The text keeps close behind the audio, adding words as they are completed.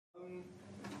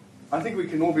I think we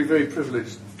can all be very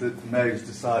privileged that Maeve's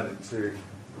decided to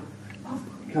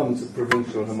come to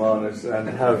Provincial Hermanus and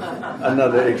have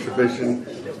another exhibition,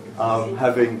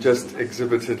 having just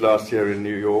exhibited last year in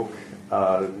New York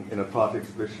in a part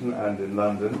exhibition and in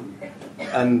London,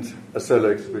 and a solo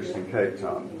exhibition in Cape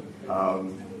Town.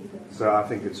 So I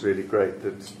think it's really great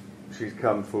that she's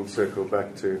come full circle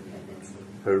back to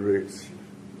her roots.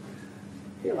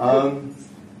 I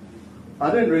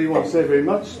don't really want to say very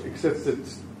much, except that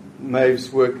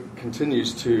Maeve's work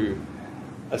continues to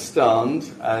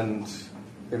astound and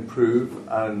improve,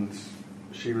 and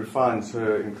she refines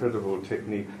her incredible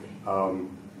technique,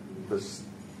 this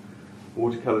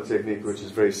watercolor technique, which is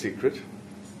very secret.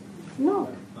 No.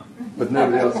 But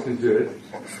nobody else can do it.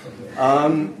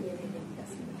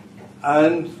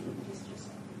 And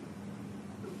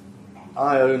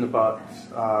I own about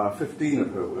 15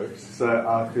 of her works, so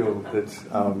I feel that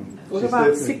what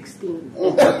about 16?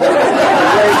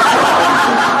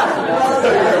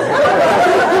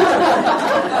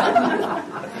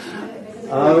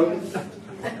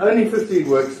 Only 15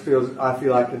 works I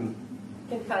feel I can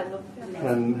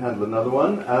handle another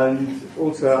one, and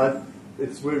also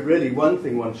it's really one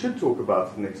thing one should talk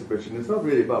about in an exhibition. It's not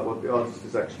really about what the artist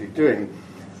is actually doing,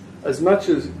 as much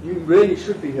as you really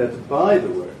should be here to buy the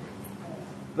work.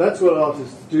 That's what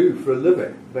artists do for a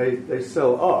living. They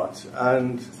sell art,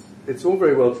 and it's all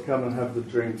very well to come and have the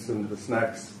drinks and the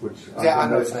snacks, which I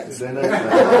know snacks. They know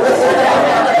snacks.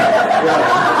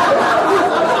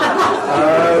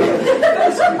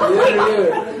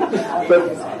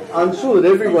 But I'm sure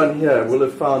that everyone here will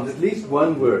have found at least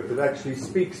one work that actually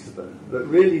speaks to them, that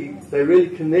they really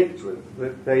connect with,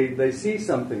 that they see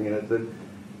something in it that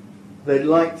they'd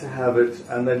like to have it,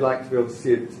 and they'd like to be able to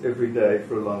see it every day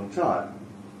for a long time.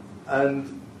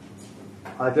 And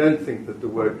I don't think that the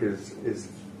work is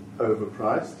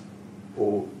overpriced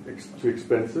or too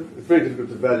expensive. It's very difficult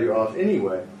to value art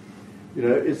anyway. You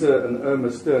know, is an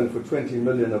Irma Stern for 20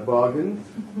 million a bargain,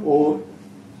 or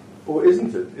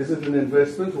isn't it? Is it an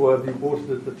investment, or have you bought it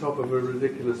at the top of a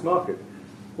ridiculous market?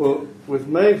 Well, with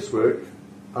Maeve's work,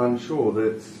 I'm sure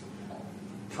that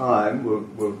time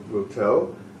will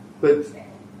tell, but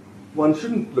one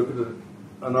shouldn't look at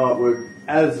an artwork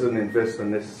as an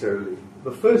investment necessarily.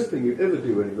 The first thing you ever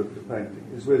do when you look at a painting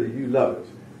is whether you love it.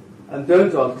 And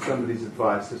don't ask somebody's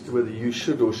advice as to whether you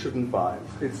should or shouldn't buy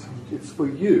it. It's for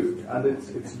you, and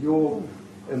it's your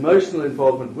emotional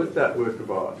involvement with that work of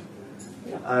art.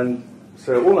 And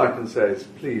so all I can say is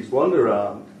please wander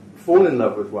around, fall in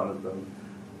love with one of them,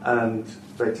 and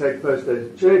they take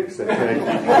postage checks, they take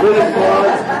credit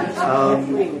cards,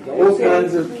 all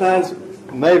kinds of plans.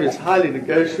 Maybe it's highly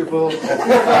negotiable.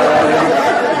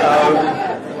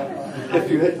 If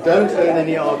you don't own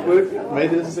any artwork,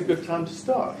 maybe this is a good time to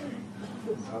start.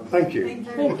 Thank you.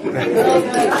 Thank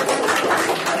you.